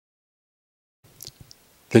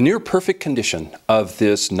The near-perfect condition of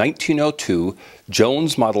this 1902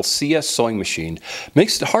 Jones Model CS sewing machine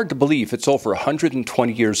makes it hard to believe it's over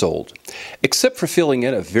 120 years old. Except for filling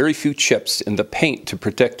in a very few chips in the paint to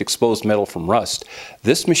protect exposed metal from rust,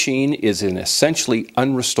 this machine is in essentially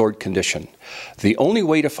unrestored condition. The only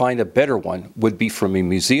way to find a better one would be from a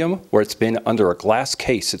museum where it's been under a glass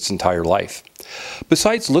case its entire life.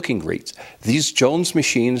 Besides looking great, these Jones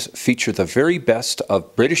machines feature the very best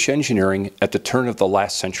of British engineering at the turn of the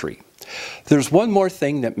last century. There's one more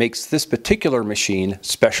thing that makes this particular machine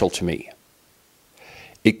special to me.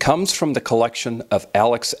 It comes from the collection of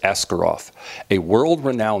Alex Askarov, a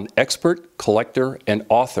world-renowned expert, collector, and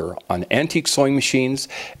author on antique sewing machines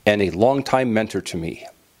and a longtime mentor to me.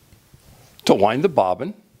 To wind the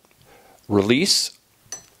bobbin, release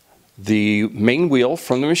the main wheel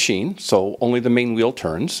from the machine, so only the main wheel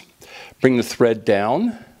turns. Bring the thread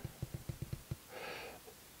down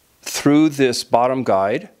through this bottom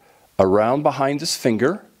guide, around behind this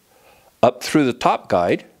finger, up through the top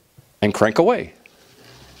guide, and crank away.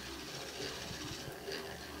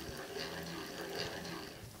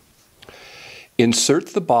 Insert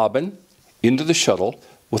the bobbin into the shuttle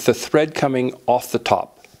with the thread coming off the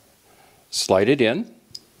top. Slide it in.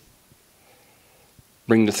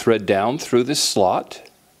 Bring the thread down through this slot.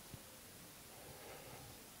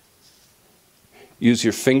 Use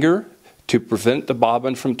your finger to prevent the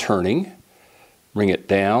bobbin from turning. Bring it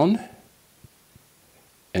down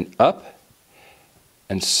and up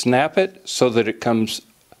and snap it so that it comes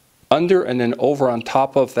under and then over on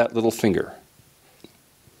top of that little finger.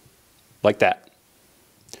 Like that.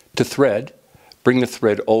 To thread, bring the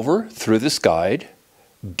thread over through this guide,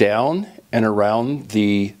 down and around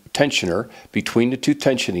the tensioner between the two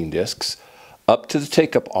tensioning discs, up to the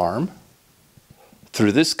take-up arm,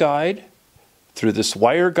 through this guide, through this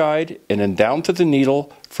wire guide, and then down to the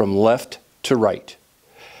needle from left to right.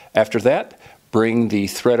 After that, bring the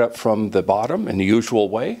thread up from the bottom in the usual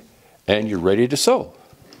way, and you're ready to sew.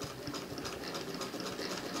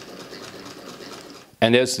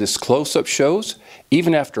 And as this close-up shows,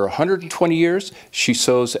 even after 120 years, she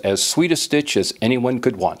sews as sweet a stitch as anyone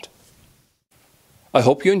could want. I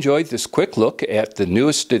hope you enjoyed this quick look at the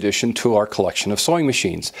newest addition to our collection of sewing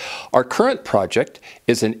machines. Our current project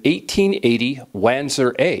is an 1880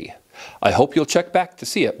 Wanzer A. I hope you'll check back to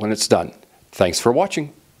see it when it's done. Thanks for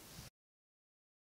watching.